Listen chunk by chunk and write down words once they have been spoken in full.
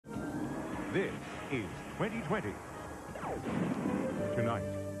This is 2020. Tonight.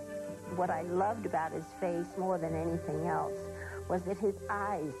 What I loved about his face more than anything else was that his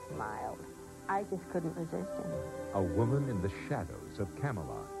eyes smiled. I just couldn't resist him. A woman in the shadows of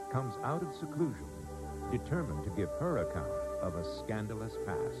Camelot comes out of seclusion, determined to give her account of a scandalous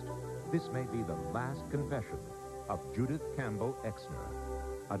past. This may be the last confession of Judith Campbell Exner,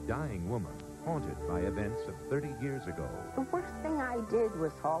 a dying woman haunted by events of 30 years ago. The worst thing I did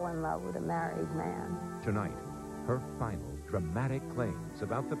was fall in love with a married man. Tonight, her final dramatic claims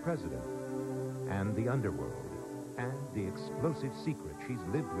about the president and the underworld and the explosive secret she's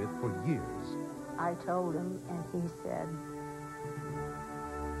lived with for years. I told him, and he said,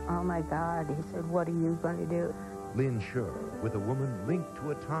 "Oh my God," he said, "what are you going to do?" Lynn Shure, with a woman linked to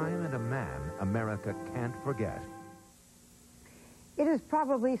a time and a man America can't forget. It is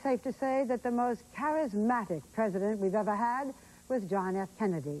probably safe to say that the most charismatic president we've ever had was John F.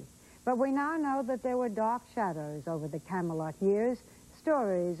 Kennedy. But we now know that there were dark shadows over the Camelot years,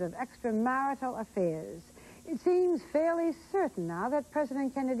 stories of extramarital affairs. It seems fairly certain now that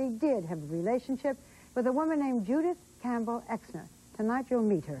President Kennedy did have a relationship with a woman named Judith Campbell Exner. Tonight you'll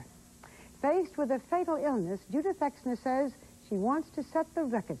meet her. Faced with a fatal illness, Judith Exner says she wants to set the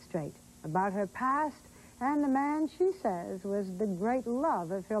record straight about her past and the man she says was the great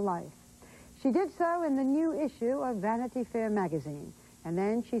love of her life. She did so in the new issue of Vanity Fair magazine, and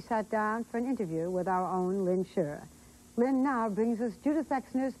then she sat down for an interview with our own Lynn Shure. Lynn now brings us Judith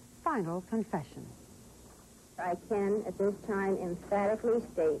Exner's final confession. I can, at this time, emphatically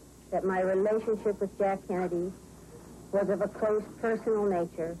state that my relationship with Jack Kennedy was of a close personal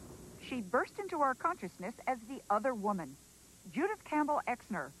nature. She burst into our consciousness as the other woman, Judith Campbell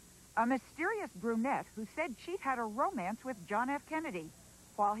Exner, a mysterious brunette who said she'd had a romance with John F. Kennedy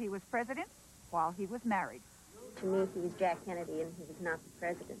while he was president, while he was married. To me, he was Jack Kennedy, and he was not the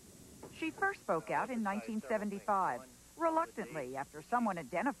president. She first spoke out in 1975, reluctantly, after someone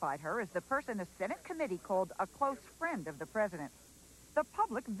identified her as the person a Senate committee called a close friend of the president. The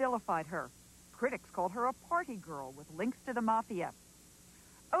public vilified her. Critics called her a party girl with links to the mafia.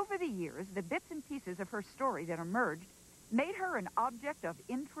 Over the years, the bits and pieces of her story that emerged made her an object of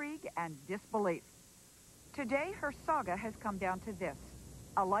intrigue and disbelief. Today, her saga has come down to this: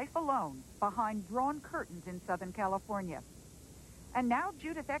 a life alone behind drawn curtains in Southern California. And now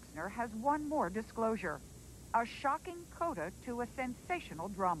Judith Exner has one more disclosure, a shocking coda to a sensational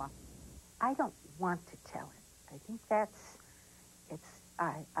drama. I don't want to tell it. I think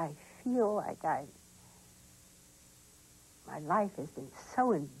I feel like my life has been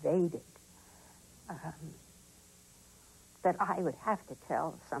so invaded that I would have to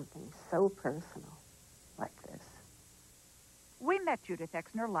tell something so personal like this. We met Judith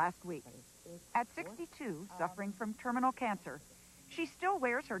Exner last week. At 62, suffering from terminal cancer, she still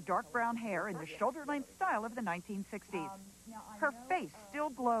wears her dark brown hair in the shoulder-length style of the 1960s. Her face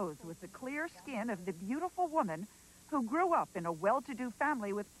still glows with the clear skin of the beautiful woman who grew up in a well-to-do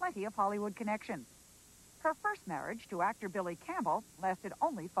family with plenty of Hollywood connections. Her first marriage to actor Billy Campbell lasted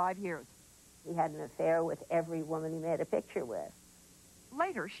only 5 years. He had an affair with every woman he made a picture with.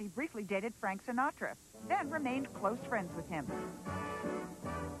 Later, she briefly dated Frank Sinatra, then remained close friends with him.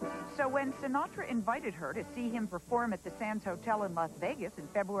 So when Sinatra invited her to see him perform at the Sands Hotel in Las Vegas in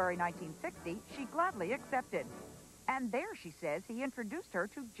February 1960, she gladly accepted. And there, she says, he introduced her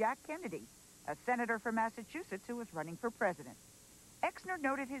to Jack Kennedy, a senator from Massachusetts who was running for president. Exner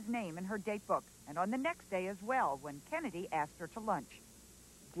noted his name in her date book, and on the next day as well, when Kennedy asked her to lunch.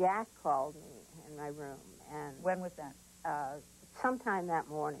 Jack called me in my room, and When was that? sometime that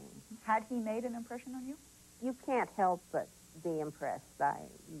morning. Had he made an impression on you? You can't help but be impressed by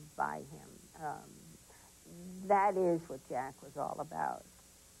him. That is what Jack was all about.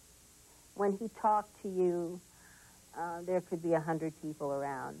 When he talked to you, there could be 100 people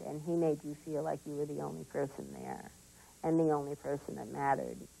around, and he made you feel like you were the only person there and the only person that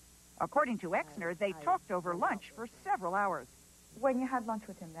mattered. According to Exner, they talked over lunch for several hours. When you had lunch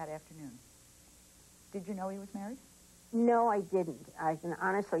with him that afternoon, did you know he was married? No, I didn't. I can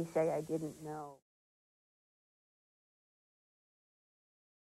honestly say I didn't know.